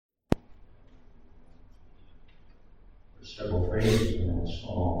several phrases in that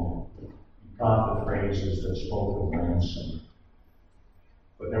song. You caught the phrases that spoke of ransom.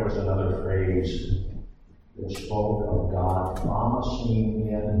 But there was another phrase that spoke of God promising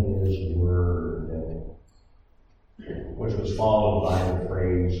in His Word, which was followed by the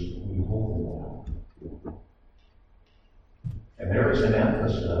phrase, we hope in that. And there is an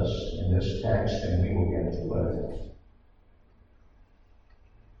emphasis in this text, and we will get to it,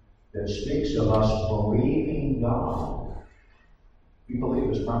 that speaks of us believing God. We believe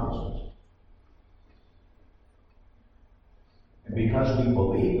His promises. And because we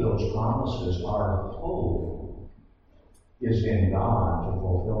believe those promises, our hope is in God to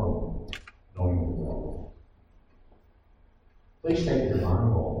fulfill them, knowing the will. Please take your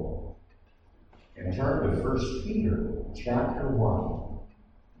Bible and turn to 1 Peter chapter 1.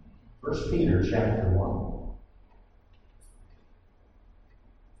 1 Peter chapter 1.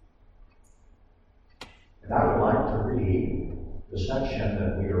 And I would like to read the section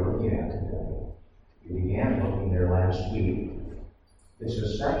that we are looking at today. We began looking there last week. It's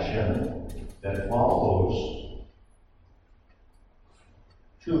a section that follows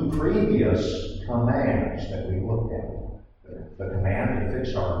two previous commands that we looked at. The command to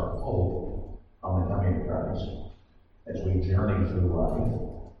fix our hope on the coming of Christ as we journey through life.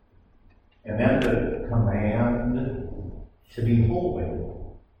 And then the command to be holy,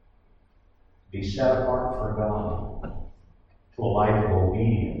 be set apart for God, to a life of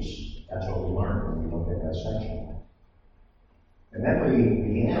obedience. That's what we learned when we looked at that section. And then we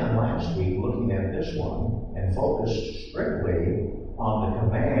began last week looking at this one and focused strictly on the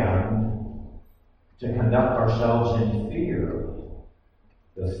command to conduct ourselves in fear,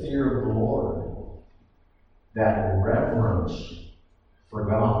 the fear of the Lord, that reverence for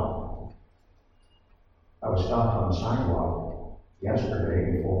God. I was stopped on the sidewalk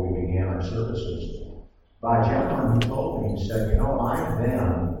yesterday before we began our services by a gentleman who told me, he said, I've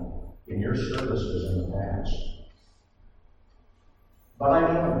been in your services in the past, but I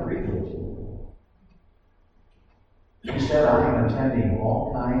don't agree with you. He said, I am attending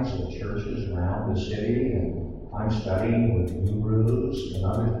all kinds of churches around the city, and I'm studying with gurus and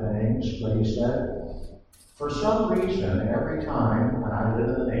other things. But he said, for some reason, every time, and I live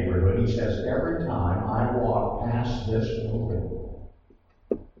in the neighborhood, he says, every time I walk past this building,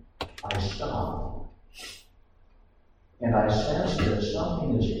 I stop. And I sense that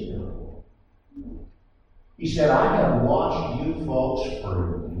something is here. He said, I have watched you folks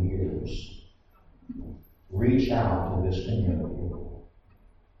for years reach out to this community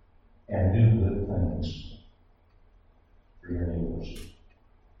and do good things for your neighbors.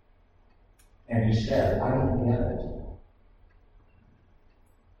 And he said, I don't get it.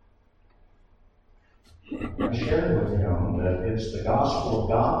 I shared with him that it's the gospel of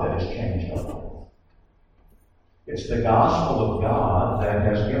God that has changed our life. It's the gospel of God that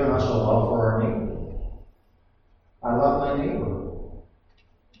has given us a love for our neighbor. I love my neighbor.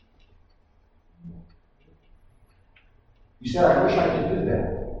 He said, I wish I could do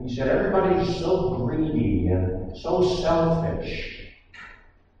that. He said, everybody's so greedy and so selfish.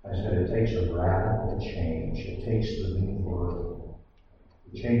 I said, it takes a radical change. It takes the new word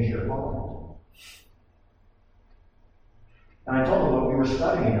to change your heart. And I told him what we were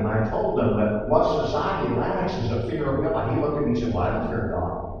studying, and I told him that what society lacks is a fear of God. He looked at me and said, well, I don't fear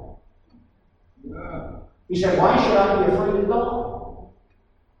God. Yeah. He said, why should I be afraid of God?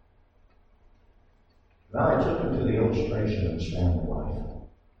 Then I took him to the illustration of his family life.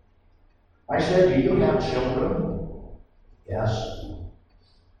 I said, do you have children? Yes.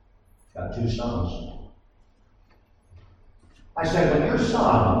 Got 2 sons. I said, when your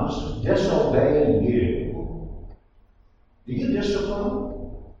sons disobey you, do you discipline?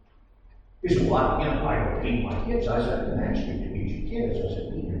 He said, well, I don't beat my kids. I said, I didn't ask you to beat your kids. I said,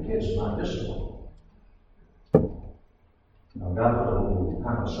 beat your kids is not discipline. Now, God put a little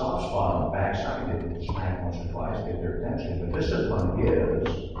kind of soft spot on the backside. He didn't smack once or twice, get their attention. But discipline is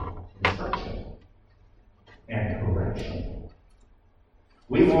instruction and correction.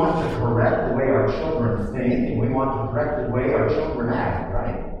 We want to correct the way our children think, and we want to correct the way our children act,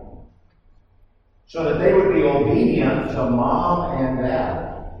 right? So that they would be obedient to mom and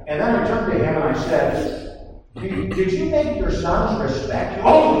dad. And then I turned to him and I said, did you make your sons respect you?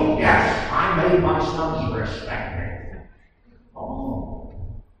 Oh, yes, I made my sons respect me. Oh.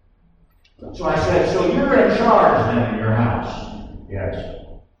 So I said, so you're in charge then in your house? Yes.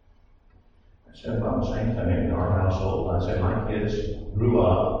 I said, well, the same thing in our household. I said, my kids grew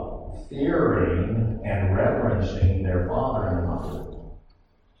up fearing and reverencing their father and mother.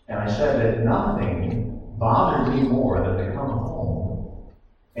 And I said that nothing bothered me more than to come home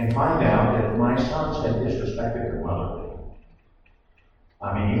and find out that my sons had disrespected their mother.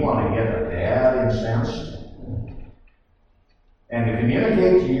 I mean, you want to get a dad incensed? And to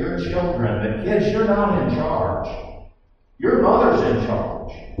communicate to your children that, kids, you're not in charge. Your mother's in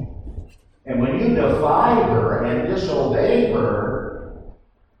charge. And when you defy her and disobey her,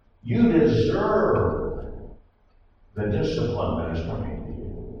 you deserve the discipline that is coming to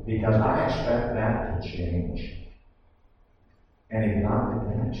you. Because I expect that to change. And he got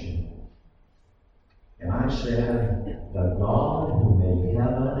the connection. And I said, the God who made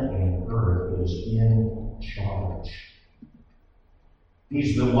heaven and earth is in charge.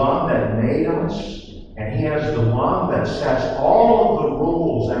 He's the one that made us, and he is the one that sets all of the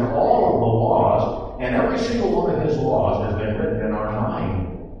rules and all of the laws, and every single one of his laws has been written in our mind.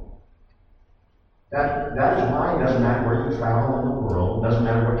 That is why it doesn't matter where you travel in the world, it doesn't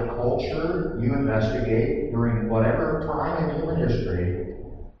matter which culture you investigate during whatever time in human history,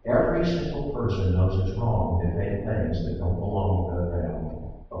 every single person knows it's wrong to take things that don't belong to them,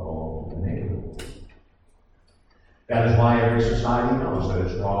 belong to the neighbor. That is why every society knows that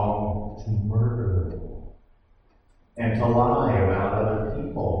it's wrong to murder and to lie about other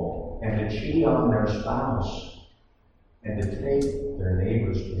people and to cheat on their spouse and to take their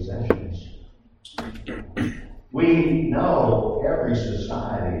neighbor's possessions. We know every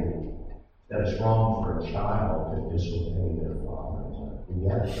society that it's wrong for a child to disobey their father. We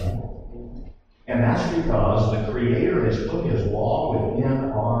get it, right? And that's because the Creator has put his law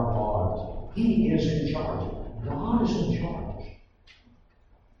within our hearts. He is in charge. God is in charge.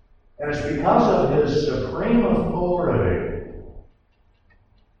 And it's because of his supreme authority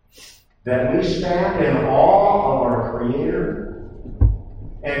that we stand in awe of our Creator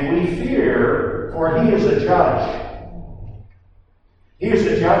and we fear, for he is a judge. He is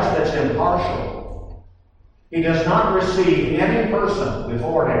a judge that's impartial. He does not receive any person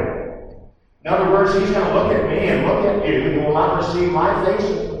before him. In other words, he's going to look at me and look at you. He will not receive my face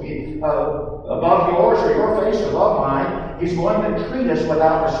above yours or your face above mine. He's going to treat us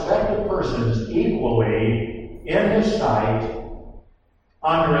without respect of persons equally in his sight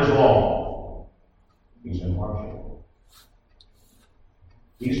under his law. He's impartial.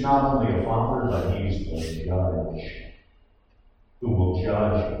 He's not only a father, but he's the judge who will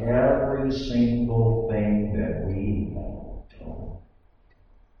judge every single thing that we have done.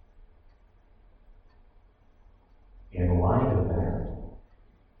 In light of that,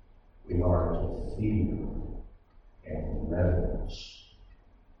 we are to fear and reverence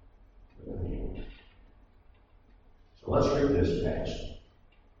the Creator. So let's read this text.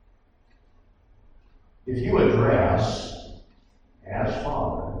 If you address as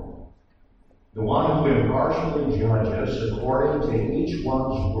Father the one who impartially judges according to each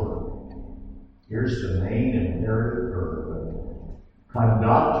one's work, here's the main imperative verb: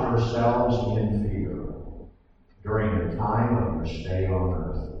 conduct yourselves in fear during the time of your stay on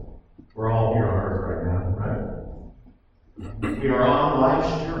earth. We're all here on earth right now, right? We are on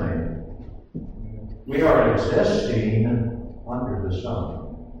life's journey. We are existing under the sun.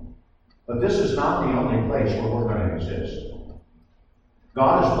 But this is not the only place where we're going to exist.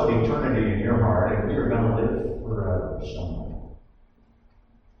 God has put eternity in your heart, and we are going to live forever somewhere.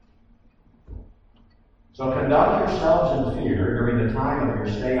 So conduct yourselves in fear during the time of your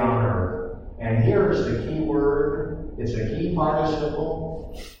stay on earth. And here is the key word. It's a key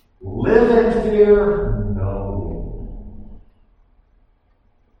participle. Live in fear, knowing.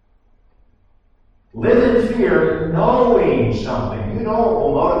 Live in fear, knowing something. You know what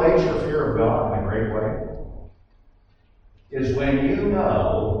will motivate your fear of God in a great way? Is when you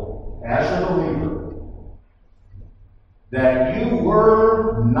know, as a believer, that you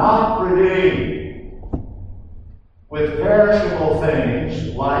were not redeemed with perishable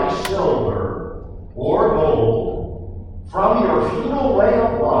things like silver or gold from your futile way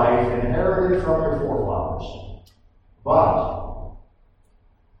of life inherited from your forefathers, but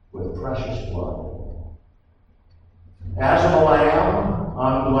with precious blood, as of a lamb,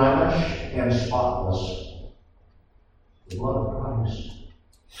 unblemished and spotless, the blood of Christ.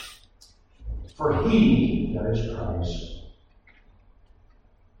 For he, that is Christ,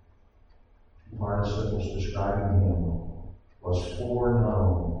 the participles describing him, was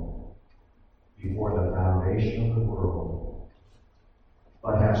foreknown before the foundation of the world,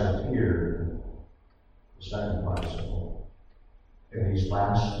 but has appeared, the second participle, in these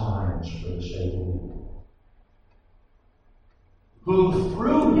last times for the sake of you, who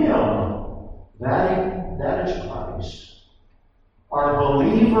through him, that is Christ, are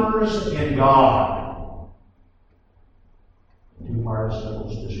believers in God. Two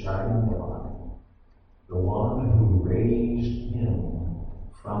participles describing God, the one who raised him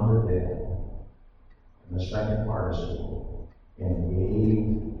from the dead, and the second participle, and gave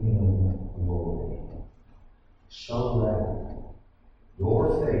him glory, so that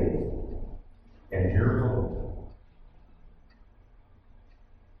your faith and your hope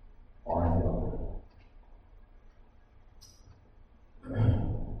are in God.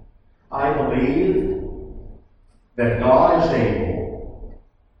 I believe that God is able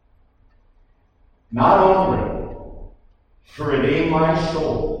not only to redeem my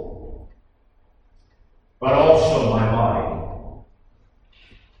soul, but also my body.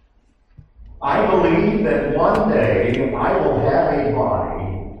 I believe that one day I will have a body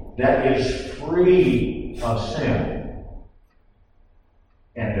that is free of sin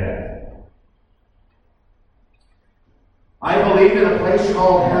and death. I believe in a place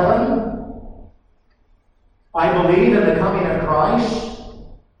called heaven. I believe in the coming of Christ.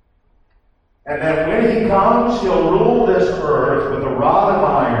 And that when he comes, he'll rule this earth with a rod of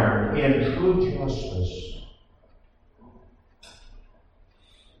iron in true justice.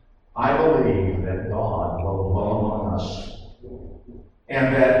 I believe that God will dwell among us,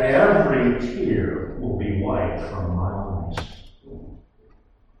 and that every tear will be wiped from my eyes.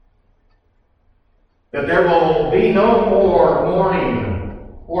 That there will be no more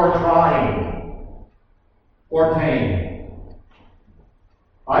mourning or crying or pain.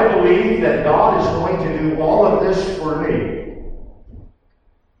 I believe that God is going to do all of this for me.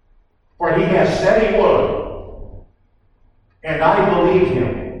 For he has said he would. And I believe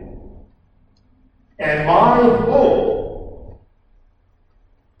him. And my hope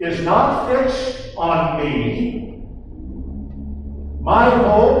is not fixed on me. My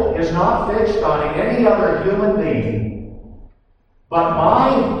hope is not fixed on any other human being. But my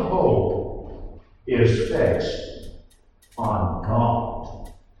hope is fixed on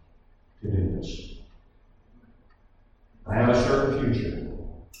God to do this. I have a certain future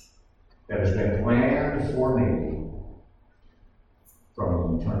that has been planned for me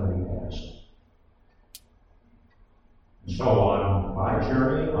from eternity past. And so on my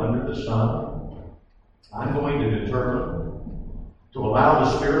journey under the sun, I'm going to determine to allow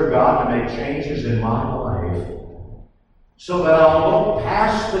the Spirit of God to make changes in my life so that I'll look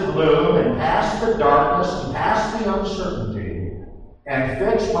past the gloom and past the darkness and past the uncertainty and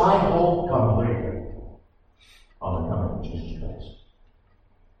fix my hope completely on the coming of Jesus Christ.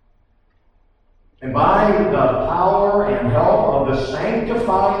 And by the power and help of the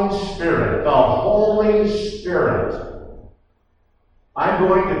sanctifying Spirit, the Holy Spirit, I'm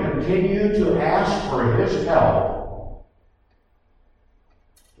going to continue to ask for his help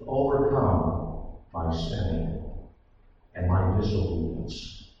to overcome my sin and my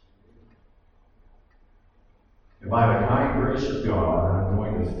disobedience. And by the kind grace of God, I'm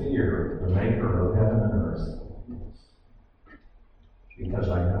going to fear the Maker of heaven and earth, because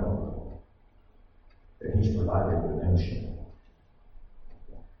I know that he's provided redemption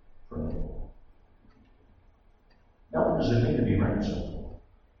for me. Now, what does it mean to be ransomed?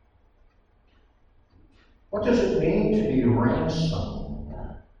 What does it mean to be ransomed?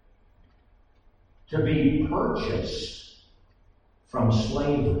 To be purchased from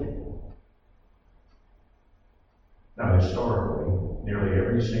slavery. Now, historically, nearly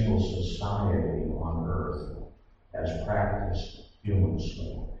every single society on earth has practiced human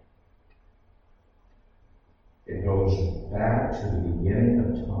slavery. It goes back to the beginning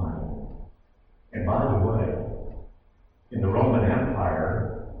of time. And by the way, in the Roman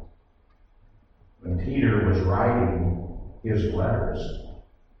Empire, when Peter was writing his letters,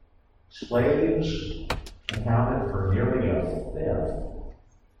 slaves accounted for nearly a fifth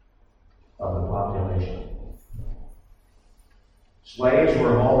of the population. Slaves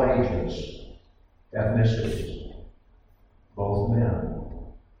were of all ages, ethnicities, both men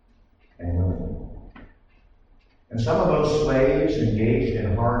and women. And some of those slaves engaged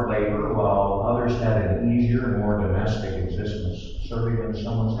in hard labor, while others had an easier and more domestic existence, serving in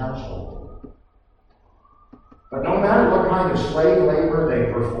someone's household. But no matter what kind of slave labor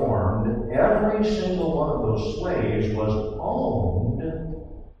they performed, every single one of those slaves was owned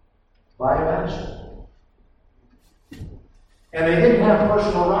by a master. And they didn't have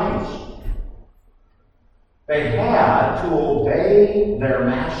personal rights. They had to obey their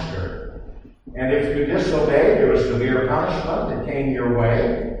master. And if you disobeyed, there was severe punishment that came your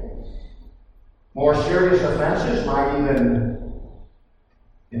way. More serious offenses might even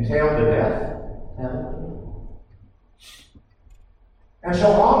entail the death penalty. And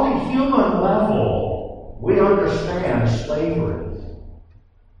so on the human level, we understand slavery.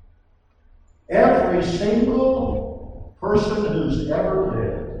 Every single person who's ever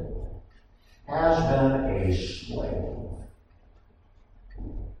lived has been a slave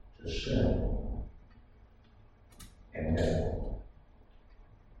to sin and death.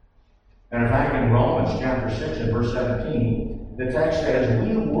 And in fact, in Romans chapter 6 and verse 17, the text says,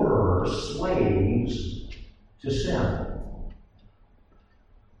 we were slaves to sin.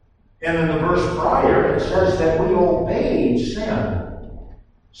 And in the verse prior, it says that we obeyed sin.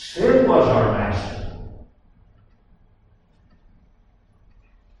 Sin was our master.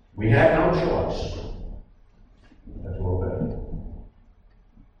 We had no choice but to obey.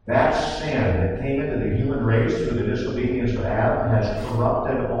 That sin that came into the human race through the disobedience of Adam has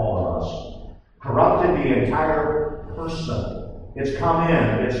corrupted all of us. Corrupted the entire person. It's come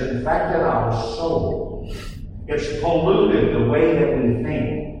in. It's infected our soul. It's polluted the way that we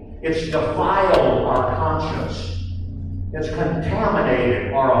think. It's defiled our conscience. It's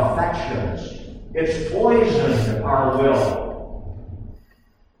contaminated our affections. It's poisoned our will.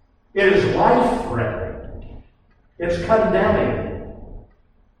 It is life-threatening. It's condemning.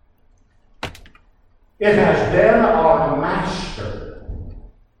 It has been our master.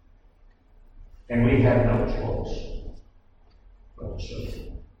 And we have no choice but to serve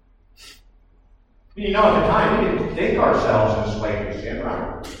it. You know, at the time, we didn't think ourselves enslaved to sin,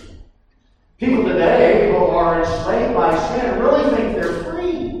 right? People today who are enslaved by sin really think they're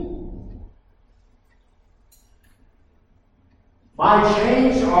free. My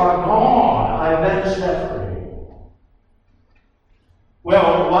chains are gone. I've been set free.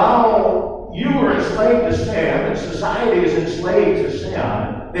 Well, while you were enslaved to sin, and society is enslaved to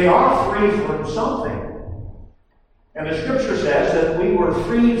sin, they are free from something. And the Scripture says that we were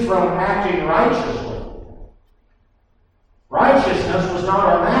freed from acting righteously. Righteousness was not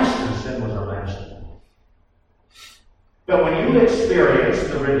our master, sin was our master. But when you experience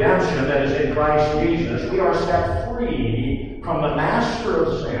the redemption that is in Christ Jesus, we are set free from the master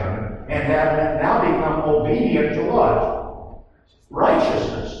of sin and have now become obedient to what?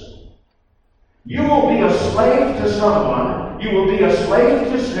 Righteousness. You will be a slave to someone, you will be a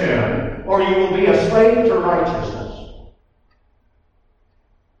slave to sin, or you will be a slave to righteousness.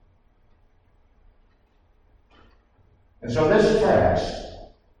 And so this text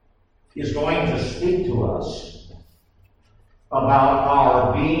is going to speak to us about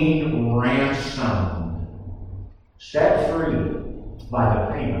our being ransomed, set free by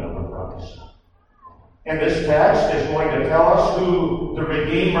the payment of a price. And this text is going to tell us who the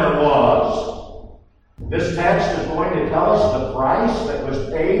Redeemer was. This text is going to tell us the price that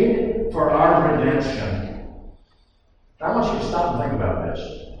was paid for our redemption. I want you to stop and think about this.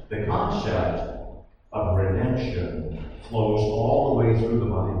 The concept of redemption flows all the way through the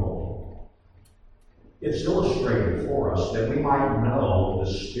Bible. It's illustrated for us that we might know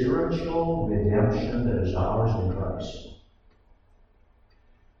the spiritual redemption that is ours in Christ.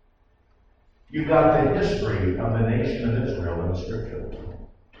 You've got the history of the nation of Israel in the Scripture.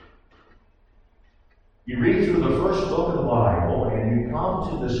 You read through the first book of the Bible, and you come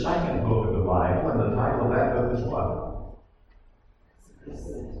to the second book of the Bible, and the title of that book is what?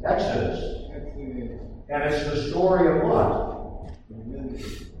 Exodus. And it's the story of what?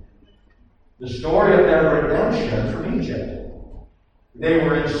 The story of their redemption from Egypt. They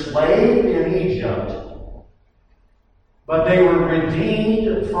were enslaved in Egypt, but they were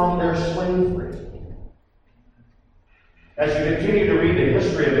redeemed from their slavery. As you continue to read the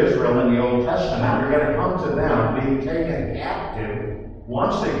history of Israel in the Old Testament, you're going to come to them being taken captive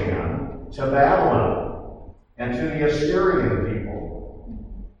once again to Babylon and to the Assyrian people.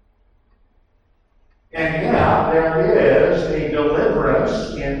 And yeah, there is a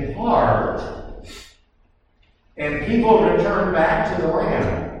deliverance in part, and people return back to the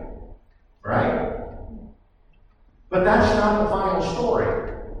land, right? But that's not the final story.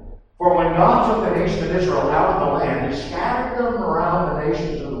 For when God took the nation of Israel out of the land, He scattered them around the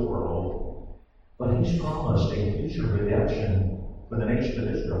nations of the world. But He's promised a future redemption for the nation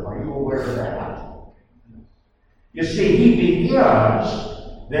of Israel. Are you aware of that? You see, He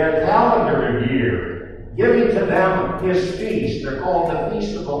begins their calendar year, giving to them His feast. They're called the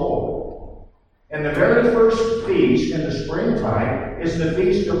Feast of the Lord. And the very first feast in the springtime is the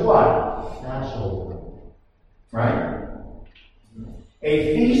feast of what? Passover. Right?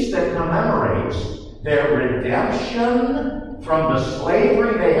 A feast that commemorates their redemption from the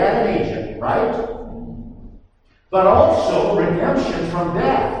slavery they had in Egypt, right? But also redemption from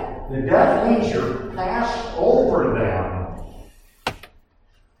death. The death angel passed over them.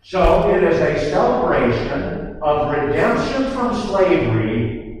 So it is a celebration of redemption from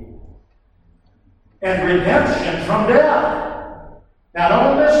slavery and redemption from death. Now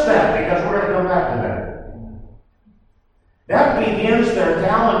don't miss that, because we're going to come back to that. That begins their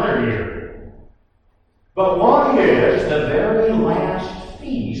calendar year. But what is the very last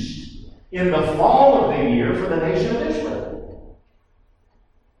feast in the fall of the year for the nation of Israel?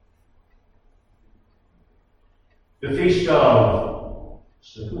 the Feast of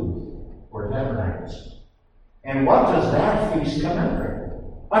Sukkot, or Tabernacles. And what does that feast commemorate?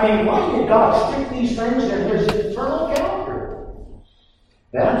 I mean, why did God stick these things in His eternal calendar?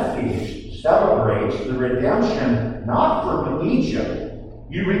 That feast celebrates the redemption not from Egypt.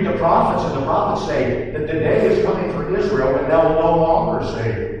 You read the prophets, and the prophets say that the day is coming for Israel when they'll no longer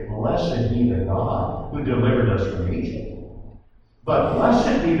say, "Blessed be the God who delivered us from Egypt." But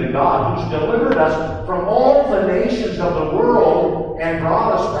blessed be the God who's delivered us from all the nations of the world and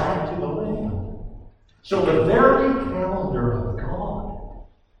brought us back to the land. So the very calendar of God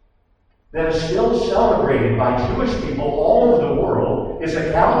that is still celebrated by Jewish people all over the world is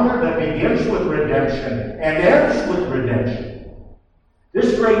a calendar that begins with redemption and ends with redemption.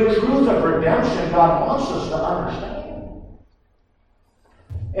 This great truth of redemption God wants us to understand.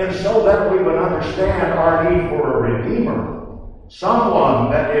 And so that we would understand our need for a Redeemer, someone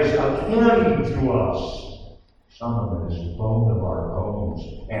that is akin to us, someone that is bone of our bones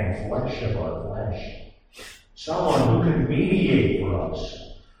and flesh of our flesh, someone who can mediate for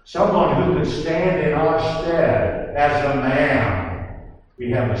us, someone who could stand in our stead as a man.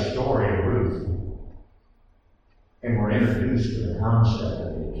 We have the story of Ruth. And we're introduced to the concept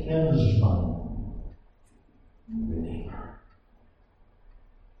of a kinsman redeemer.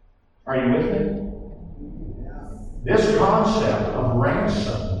 Are you with me? This concept of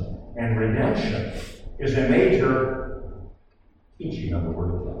ransom and redemption is a major teaching of the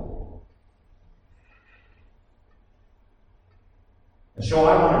Word of God. And so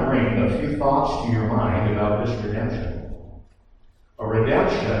I want to bring a few thoughts to your mind about this redemption. A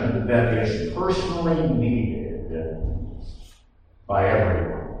redemption that is personally needed by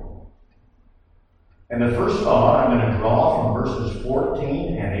everyone. And the first thought I'm going to draw from verses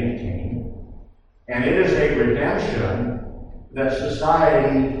 14 and 18. And it is a redemption that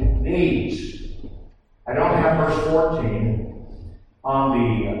society needs. I don't have verse 14 on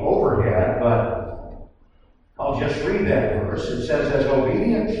the overhead, but I'll just read that verse. It says, "As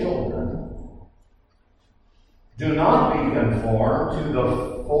obedient children, do not be conformed to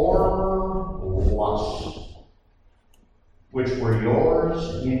the former lusts which were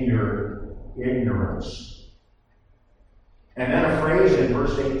yours in your ignorance." And then a phrase in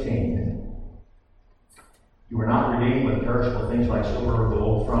verse 18. "You were not redeemed with perishable things like silver or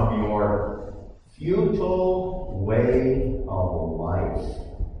gold from your futile way of life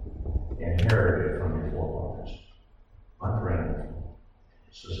inherited from your forefathers." My friend,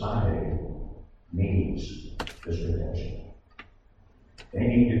 society needs this redemption. They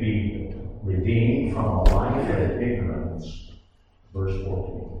need to be redeemed from a life of ignorance. Verse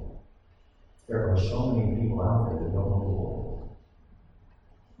 14. There are so many people out there that don't know the Lord.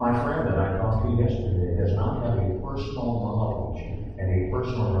 My friend that I talked to yesterday does not have a personal knowledge and a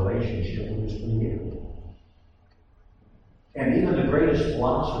personal relationship with his Creator. And even the greatest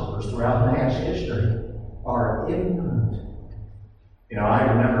philosophers throughout man's history are ignorant. You know, I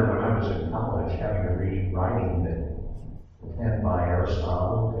remember when I was in college having to read writing that penned by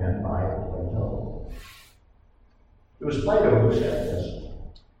Aristotle, penned by Plato. It was Plato who said this: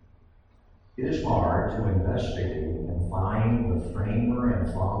 "It is hard to investigate and find the framer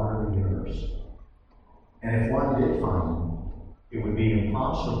and father of the universe. And if one did find him, it would be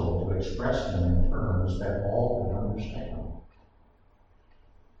impossible to express them in terms that all could understand."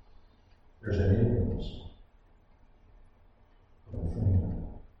 There's an ignorance of the framer.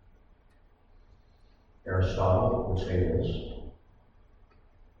 Aristotle would say this: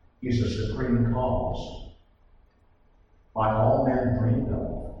 "He's a supreme cause, by all men dreamed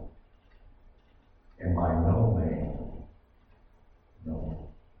of, and by no man known."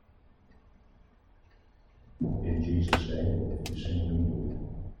 In Jesus' name, if you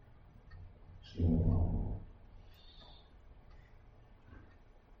sing along.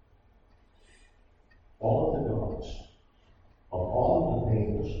 All of the gods of all of the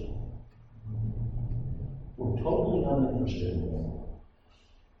pages were totally uninterested in them.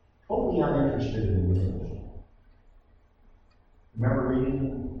 Totally uninterested in the universe. Remember reading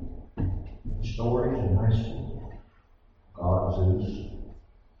the stories in high school? God, Zeus,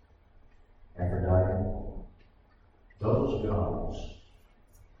 Aphrodite. Those gods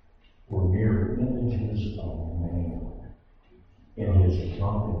were mere images of man in his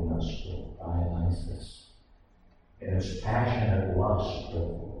drunkenness with Dionysus, in his passionate lust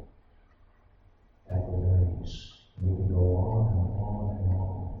with Aphrodite. We can go on and on and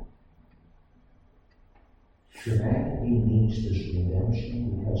on. Humanity needs this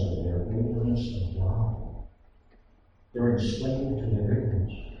redemption because of their ignorance of God. They're enslaved to their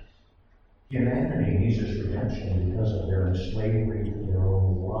ignorance. Humanity needs this redemption because of their enslavement to their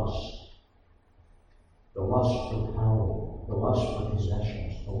own lust. the lust for power, the lust for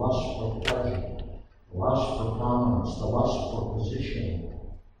possessions, the lust for pleasure, the lust for prominence, the lust for position.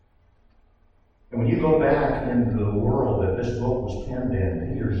 And when you go back into the world that this book was penned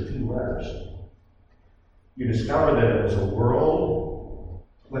in, Peter's 2 letters, you discover that it was a world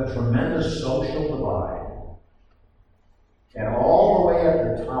with tremendous social divide. And all the way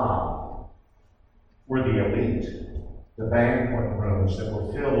at the top were the elite, the banquet rooms that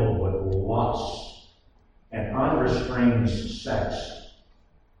were filled with lust and unrestrained sex.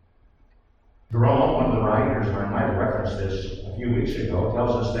 Jerome, one of the writers, and I might have referenced this a few weeks ago,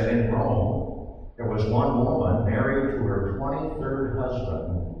 tells us that in Rome, there was one woman married to her 23rd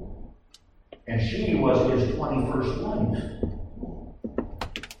husband, and she was his 21st wife.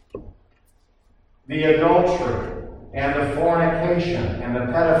 The adultery and the fornication and the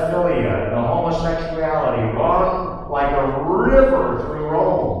pedophilia and the homosexuality run like a river through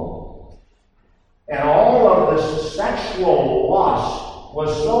Rome. And all of this sexual lust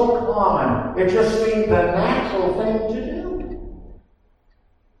was so common, it just seemed the natural thing to do.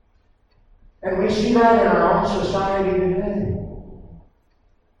 And we see that in our own society today.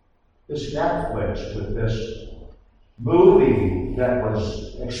 This Netflix with this movie that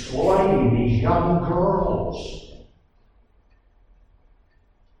was exploiting these young girls.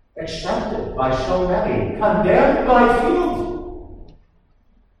 Accepted by so many, condemned by few.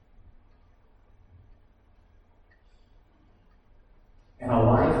 And a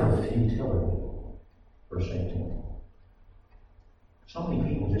life of futility, verse 18. So many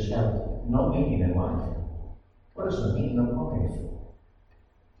people just have no meaning in life. What is the meaning of life?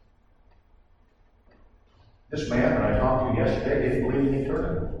 This man that I talked to yesterday didn't believe in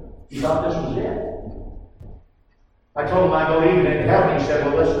eternity. He thought this was it. I told him I believe in heaven. He said,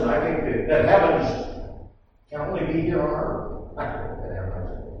 well, listen, I think that heavens can only be here on earth. I said,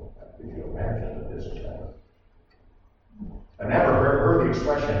 could you imagine that this is heaven? I've never heard the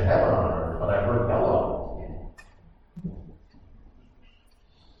expression heaven on earth, but I've heard hell on earth.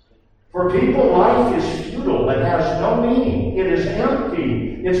 For people, life is futile. It has no meaning. It is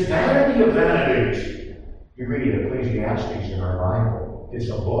empty. It's vanity of vanities. You read Ecclesiastes in our Bible. It's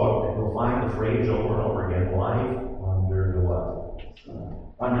a book, and you'll find the phrase over and over again, life under the what?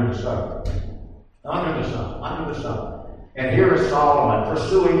 Under the sun. Under the sun. Under the sun. And here is Solomon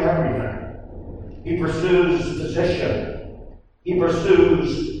pursuing everything. He pursues position. He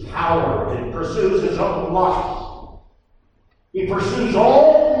pursues power. He pursues his own lust. He pursues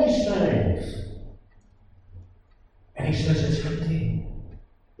all these things. And he says it's empty.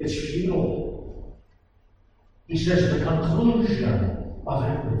 It's futile. He says the conclusion of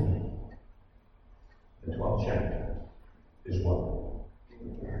everything. The 12th chapter is what?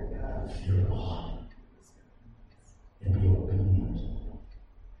 Fear God and be obedient.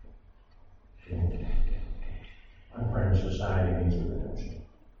 My friend, society needs redemption.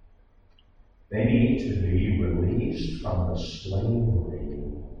 They need to be released from the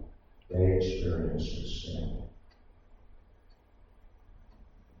slavery they experience in sin.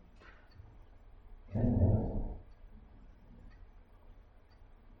 And death.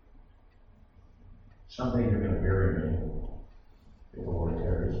 Someday you're going to bury me if the Lord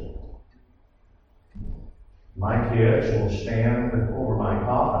tarries. My kids will stand over my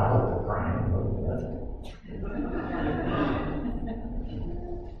coffin. I hope they're crying.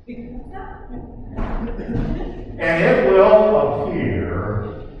 And it will appear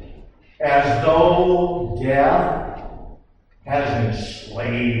as though death has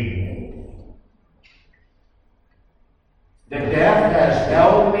enslaved me. That death has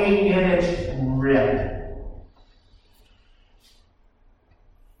held me in its grip.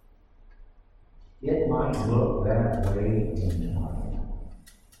 It might look that way in time,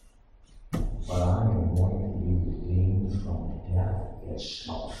 but I am going to be redeemed from death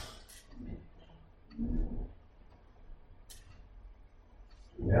itself.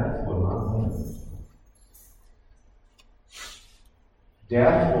 Death will not win.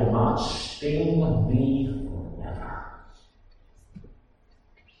 Death will not sting me forever.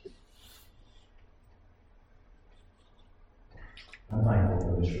 I'm thankful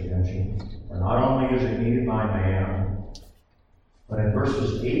for this redemption. For not only is it needed by man, but in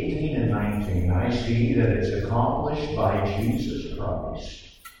verses 18 and 19, I see that it's accomplished by Jesus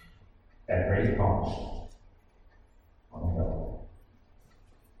Christ at great cost on the hill.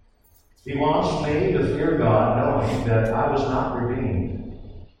 He wants me to fear God, knowing that I was not redeemed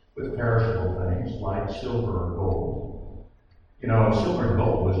with perishable things like silver or gold. You know, silver and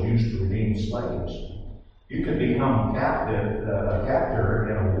gold was used to redeem slaves. You could become a captor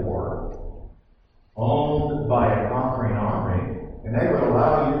in a war, owned by a conquering army, and they would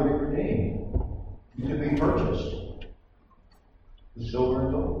allow you to be redeemed. You could be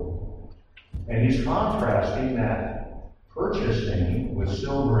he's contrasting that purchasing with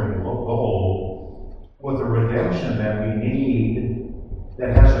silver and gold with a redemption that we need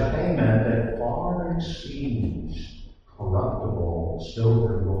that has a payment that far exceeds corruptible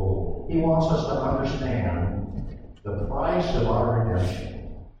silver and gold. He wants us to understand the price of our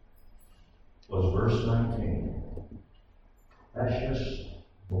redemption was verse 19. Precious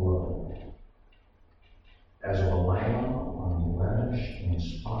blood, as of a lamb unblemished and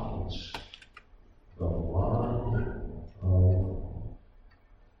spotless, the blood of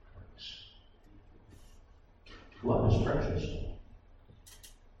Christ. Blood is precious.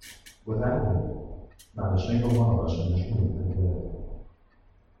 Without it, not a single one of us in this room could live.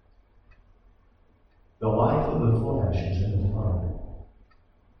 The life of the flesh is in the blood.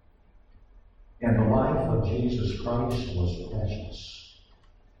 And the life of Jesus Christ was precious.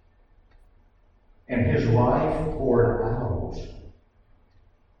 And his life poured out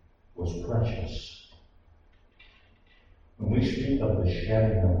was precious. When we speak of the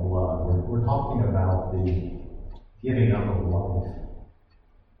shedding of blood, we're talking about the giving up of life.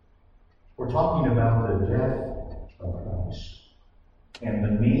 We're talking about the death of Christ. And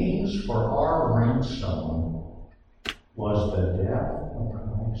the means for our ransom was the death of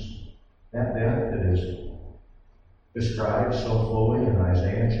Christ. That death that is described so fully in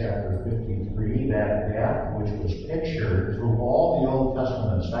Isaiah chapter 53, that death which was pictured through all the Old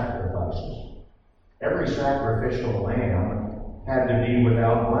Testament sacrifices. Every sacrificial lamb had to be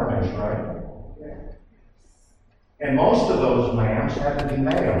without blemish, right? And most of those lambs had to be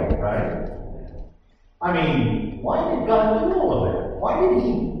male, right? I mean, why did God do all of that? Why did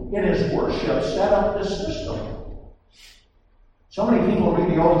he, in his worship, set up this system? So many people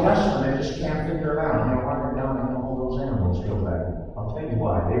read the Old Testament and just can't figure it out. They're wondering down and all those animals go back. I'll tell you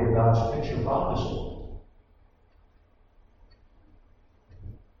why. They were God's picture prophecy.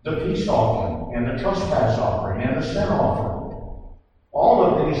 The peace offering and the trespass offering and the sin offering. All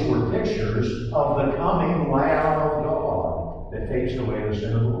of these were pictures of the coming Lamb of God that takes away the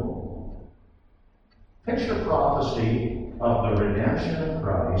sin of the world. Picture prophecy of the redemption of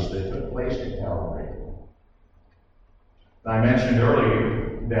Christ that took place at Calvary. I mentioned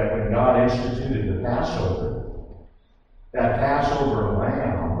earlier that when God instituted the Passover, that Passover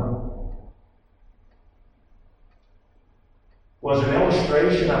lamb was an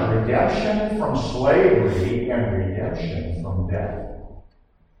illustration of redemption from slavery and redemption from death.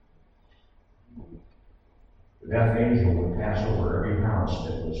 The death angel would pass over every house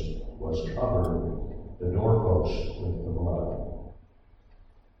that was covered, the doorposts with the blood.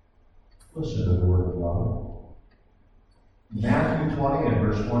 Listen to the word of God. Matthew 20 and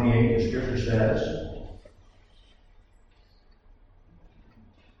verse 28, the scripture says,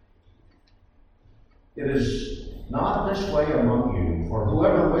 "It is not this way among you, for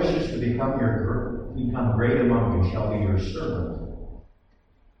whoever wishes to become great among you shall be your servant.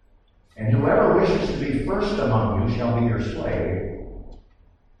 And whoever wishes to be first among you shall be your slave,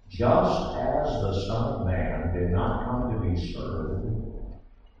 just as the Son of Man did not come to be served,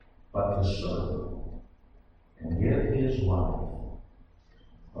 but to serve, and give his life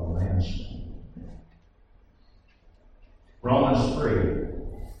a ransom." Romans 3.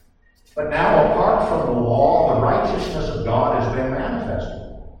 "But now, apart from the law, the righteousness of God has been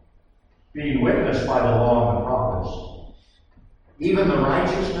manifested, being witnessed by the law and the prophets, even the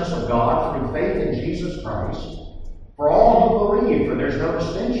righteousness of God through faith in Jesus Christ, for all who believe, for there's no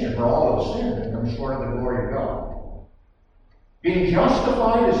distinction, for all have sinned and come short of the glory of God, being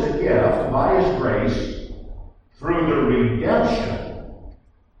justified as a gift by his grace, through the redemption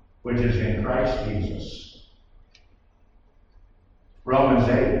which is in Christ Jesus." Romans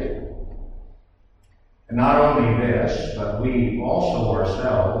 8. "And not only this, but we also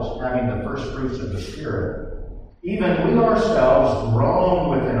ourselves, having the first fruits of the Spirit, even we ourselves groan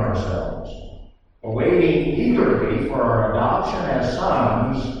within ourselves, awaiting eagerly for our adoption as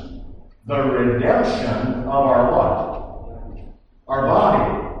sons, the redemption of our what? Our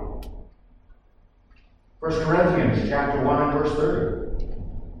body." 1 Corinthians chapter 1 and verse 30.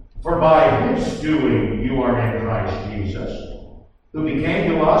 "For by his doing you are in Christ Jesus, who became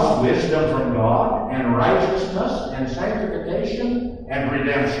to us wisdom from God, and righteousness, and sanctification, and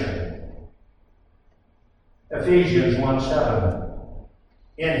redemption." Ephesians 1:7.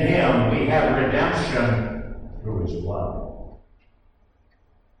 "In him we have redemption through his blood,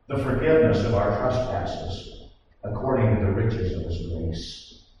 the forgiveness of our trespasses, according to the riches of his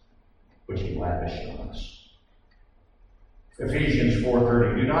grace, which he lavished on us." Ephesians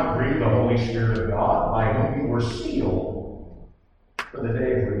 4:30, "Do not grieve the Holy Spirit of God, by whom you were sealed for the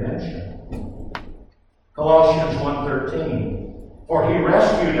day of redemption." Colossians 1:13, For he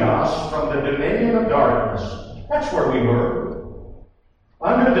rescued us from the dominion of darkness. That's where we were.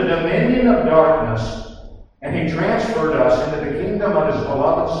 Under the dominion of darkness. And he transferred us into the kingdom of his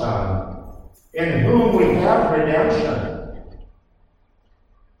beloved Son, in whom we have redemption.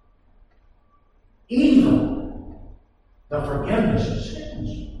 Even the forgiveness of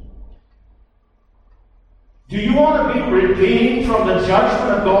sins. Do you want to be redeemed from the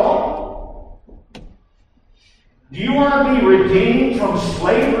judgment of God? Do you want to be redeemed from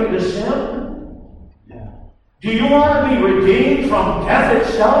slavery to sin? Yeah. Do you want to be redeemed from death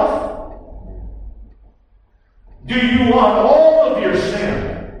itself? Do you want all of your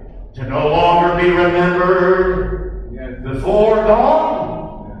sin to no longer be remembered before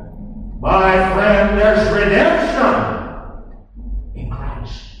God? My friend, there's redemption in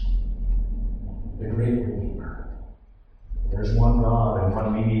Christ, the great Redeemer. There's one God and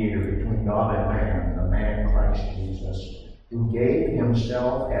one mediator between God and man, the man Christ Jesus, who gave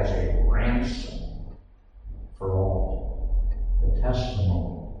himself as a ransom for all. The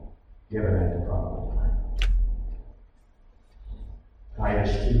testimony given at the prophet time.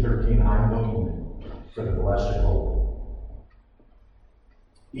 Titus 2:13, I'm looking for the blessed hope.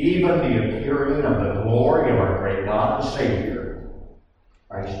 Even the appearing of the glory of our great God and Savior,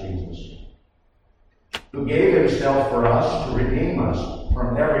 Christ Jesus, who gave himself for us to redeem us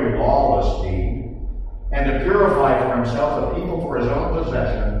from every lawless deed, and to purify for himself a people for his own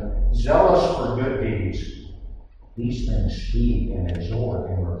possession, zealous for good deeds. These things speak and exhort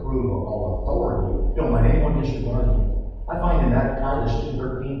and reprove of all authority. Don't let anyone disregard you. I find in that Titus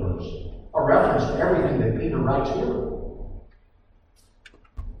 2:13 verse a reference to everything that Peter writes here.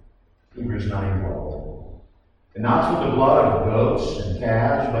 Hebrews 9:12. And not through the blood of goats and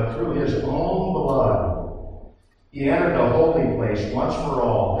calves, but through his own blood, he entered the holy place once for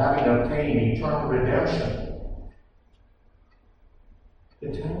all, having obtained eternal redemption.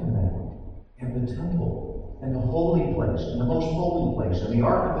 The tabernacle and the temple and the holy place and the most holy place and the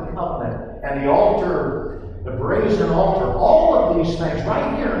Ark of the Covenant and the altar, the brazen altar, all of these things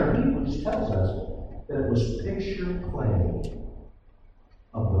right here in Hebrews tells us that it was picture play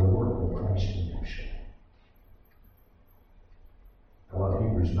of the work of Christ's redemption. I love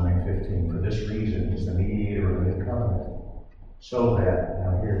Hebrews 9:15. For this reason, he's the mediator of the new covenant. So that,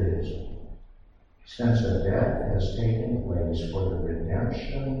 now here it is, since a death has taken place for the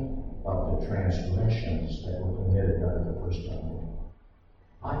redemption of the transgressions that were committed under the first covenant,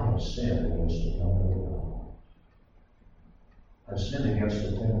 I have sinned against the covenant of God. I've sinned against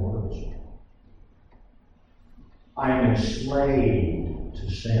the 10 words. I am enslaved to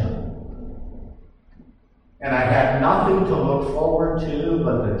sin. And I had nothing to look forward to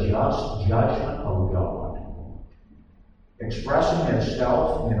but the just judgment of God, expressing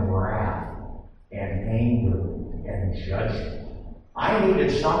itself in wrath and anger and judgment. I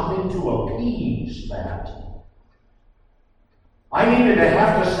needed something to appease that. I needed to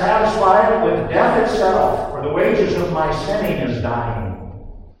have to satisfy it with death itself, for the wages of my sinning is dying.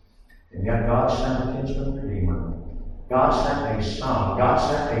 And yet God sent a kinsman redeemer. God sent a son. God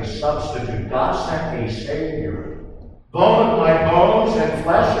sent a substitute. God sent a Savior. Bone of my bones and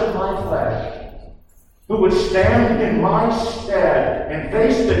flesh of my flesh, who would stand in my stead and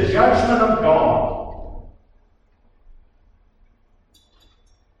face the judgment of God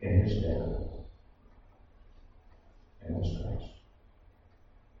in his death and his Christ.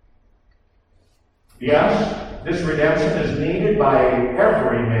 Yes, this redemption is needed by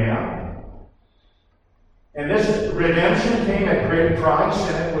every man. And this redemption came at great price,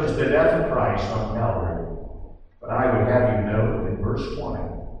 and it was the death of Christ on Calvary. But I would have you note in verse 20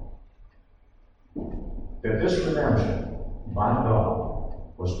 that this redemption by God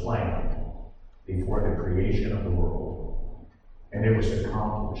was planned before the creation of the world, and it was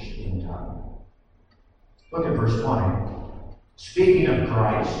accomplished in time. Look at verse 20. Speaking of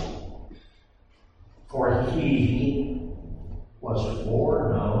Christ, for he was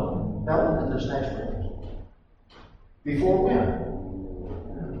foreknown. Now look at this next verse. Before when?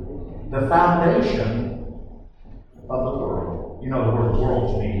 The foundation of the world. You know, the word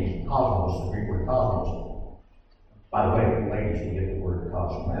world means cosmos, the Greek word cosmos. By the way, ladies, you get the word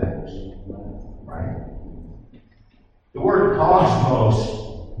cosmetics, right? The word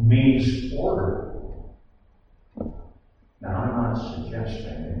cosmos means order. Now, I'm not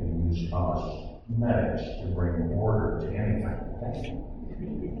suggesting that you use cosmetics to bring order to anything.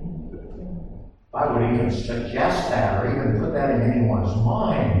 If I would even suggest that or even put that in anyone's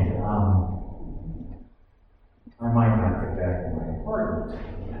mind, I might not get back to my apartment.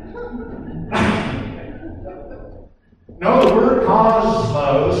 No, the word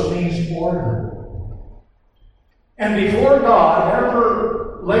cosmos means order. And before God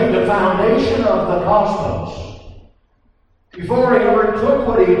ever laid the foundation of the cosmos, before he ever took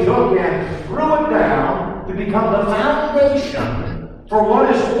what he took and threw it down to become the foundation for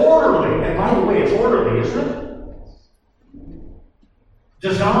what is orderly, and by the way, it's orderly, isn't it?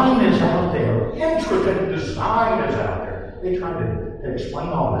 Design is out there. Intricate design is out there. They tried to explain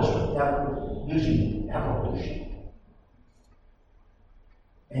all this using evolution.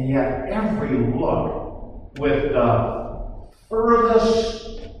 And yet every look with the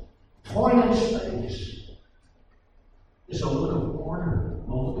furthest point in space is a look of order,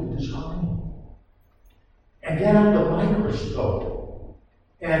 a look of design. And get out the microscope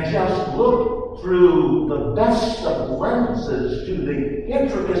and just look through the best of lenses to the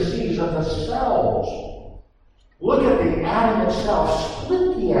intricacies of the cells. Look at the atom itself,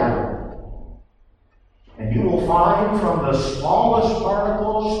 split the atom. And you will find from the smallest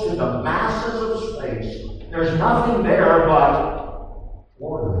particles to the masses of space, there's nothing there but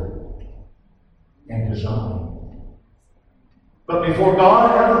order and design. But before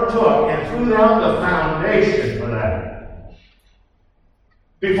God ever took and threw down the foundation for that,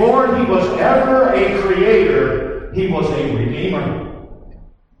 before he was ever a creator, he was a redeemer.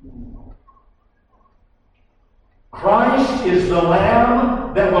 Christ is the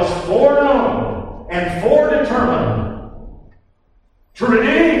Lamb that was foreknown and foredetermined to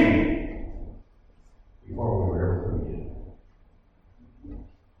redeem before we were ever created.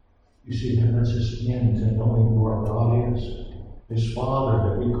 You see, that lets us into knowing who our God is. This Father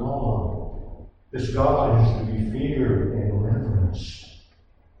that we call on. This God is to be feared and reverenced.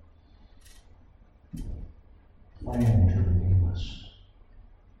 Plan to redeem us.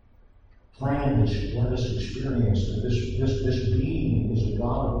 Plan to let us experience that this being is a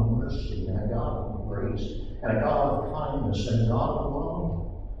God of mercy and a God of grace and a God of kindness and a God of love.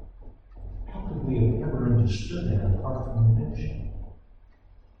 How could we have ever understood that apart from redemption?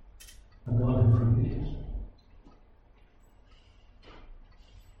 A God who forgives.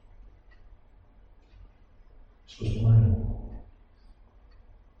 This was planned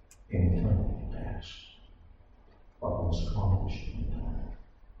in eternity past. What was accomplished in time.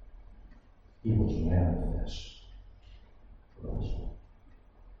 He was manifest for us.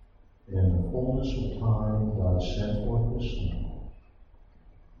 And in the fullness of time, God sent forth His Son,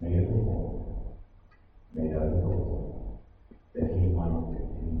 made of the Lord, made out of the Lord, that He might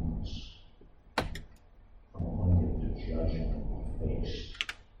redeem us from under the judgment we face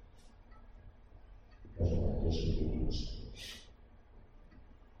because of our disobedience.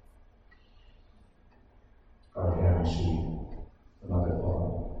 Our heaven see another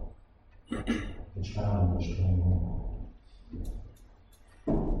thought. It's found in verse 21.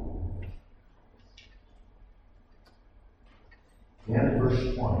 In verse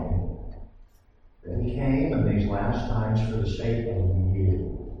 20, that he came in these last times for the sake of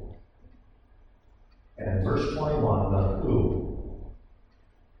you. And in verse 21, the who.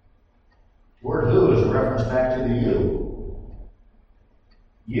 The word who is a reference back to the you.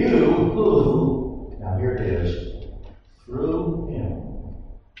 You who, now here it is, through him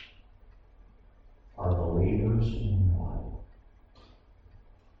are believers in God.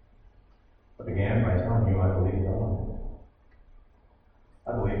 I began by telling you I believe God. I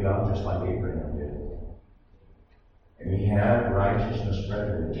believe God just like Abraham did. And he had righteousness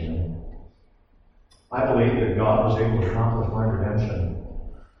credited to him. I believe that God was able to accomplish my redemption.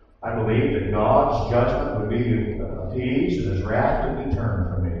 I believe that God's judgment would be appeased and his wrath would be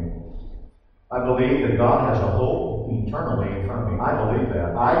turned from me. I believe that God has a hope eternally in front of me. I believe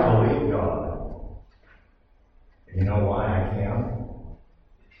that. I believe God. And you know why I can?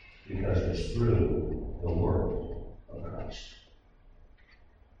 Because it's through the work of Christ.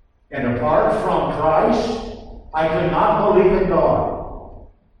 And apart from Christ, I could not believe in God.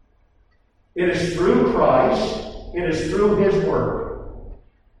 It is through Christ, it is through his work.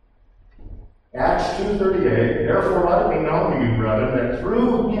 Acts 2:38, therefore let it be known to you, brethren, that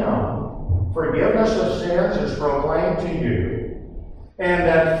through him forgiveness of sins is proclaimed to you, and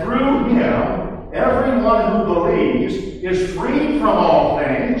that through him everyone who believes is freed from all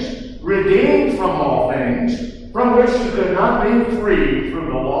things, redeemed from all things, from which you could not be freed through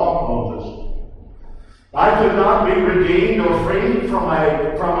the law of Moses. I could not be redeemed or freed from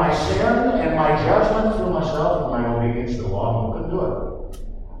my sin and my judgment through myself and my obedience to the law. I couldn't do it.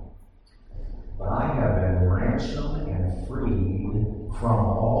 But I have been ransomed and freed from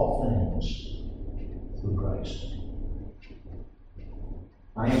all things through Christ.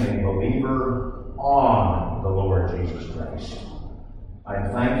 I am a believer on the Lord Jesus Christ. I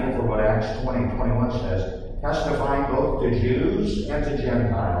am thankful for what Acts 20:21 says, testifying both to Jews and to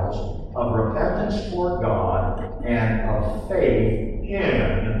Gentiles of repentance toward God and of faith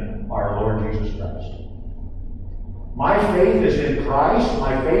in our Lord Jesus Christ. My faith is in Christ.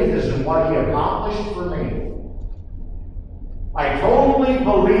 My faith is in what He accomplished for me. I totally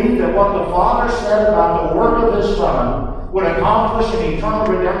believe that what the Father said about the work of His Son would accomplish an eternal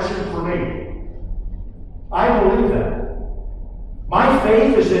redemption for me. I believe that. My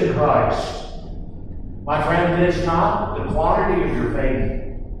faith is in Christ. My friend, it is not the quantity of your faith.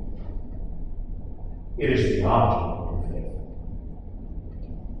 It is the object of your faith.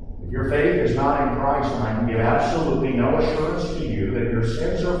 If your faith is not in Christ, then I can give absolutely no assurance to you that your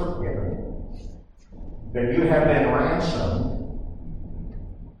sins are forgiven, that you have been ransomed.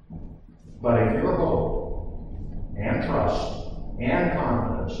 But if your hope and trust and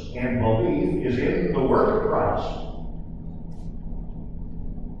confidence and belief is in the work of Christ,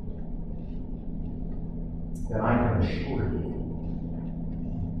 then I can assure you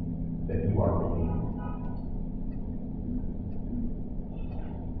that you are redeemed.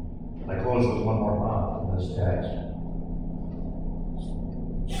 I close with one more thought from this text.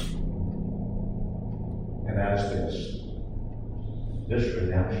 And that is this. This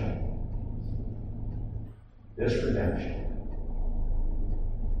redemption,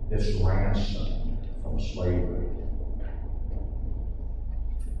 this ransom from slavery,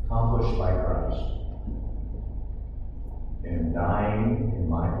 accomplished by Christ in dying in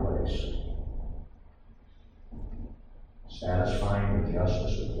my place, satisfying the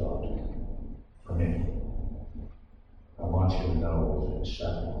justice of God for me. I want you to know it's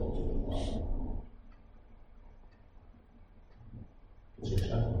acceptable to the Father. It's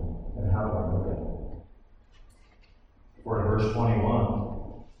acceptable. And how do I know that? For in verse 21,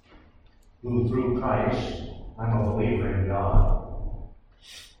 who through Christ, I'm a believer in God.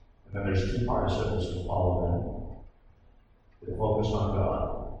 And then there's two participles that follow that focus on God.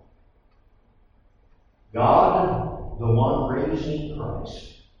 God, the one raising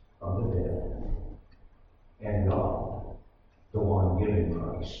Christ from the dead, and God, the one giving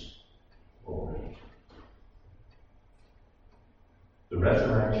Christ glory. The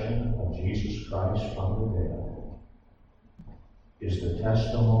resurrection of Jesus Christ from the dead is the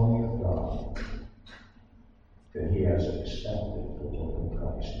testimony of God that He has accepted the work of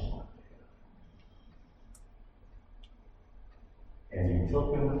Christ on our behalf. And He took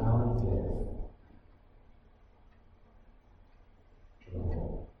Him out of death to the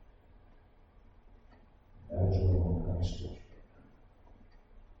Lord. That is where Christ is.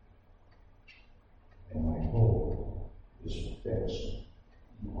 And my hope is fixed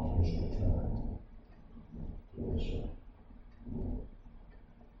on His return to this earth.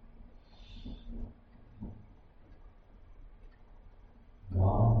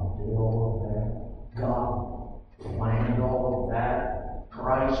 God did all of that. God planned all of that.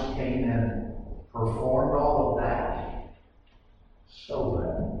 Christ came and performed all of that. So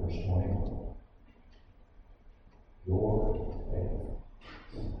that, verse 21, your faith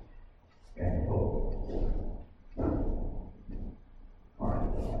and hope are in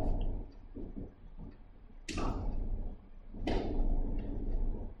God.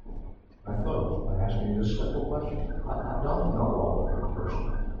 I close by asking you this simple question. I don't know a other person.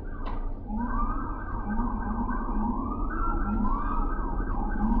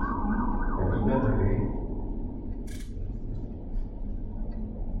 Have you been redeemed?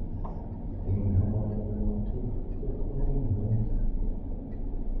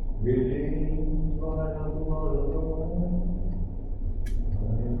 Redeemed by the blood of the Lamb.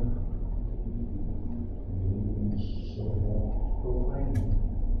 So proclaim.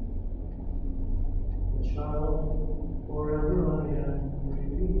 Child, forever I am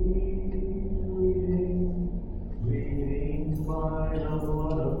redeemed by the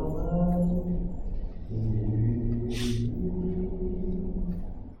blood of the Lamb.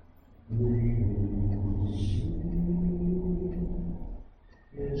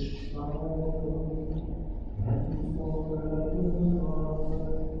 His child, and forever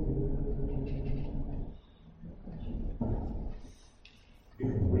you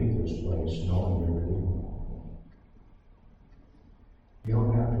can leave this place knowing you're redeemed. You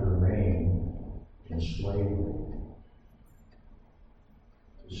don't have to remain in slavery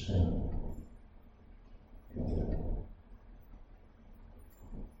to sin.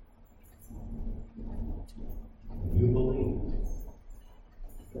 You believe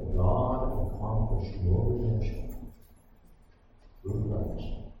that God accomplished your redemption through Christ.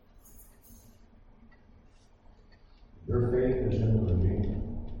 Your faith is in the Redeemer.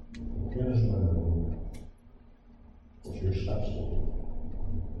 The kinsman of the Redeemer was your substitute.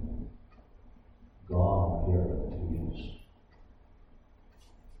 God guarantees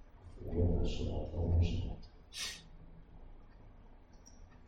forgiveness of all sins.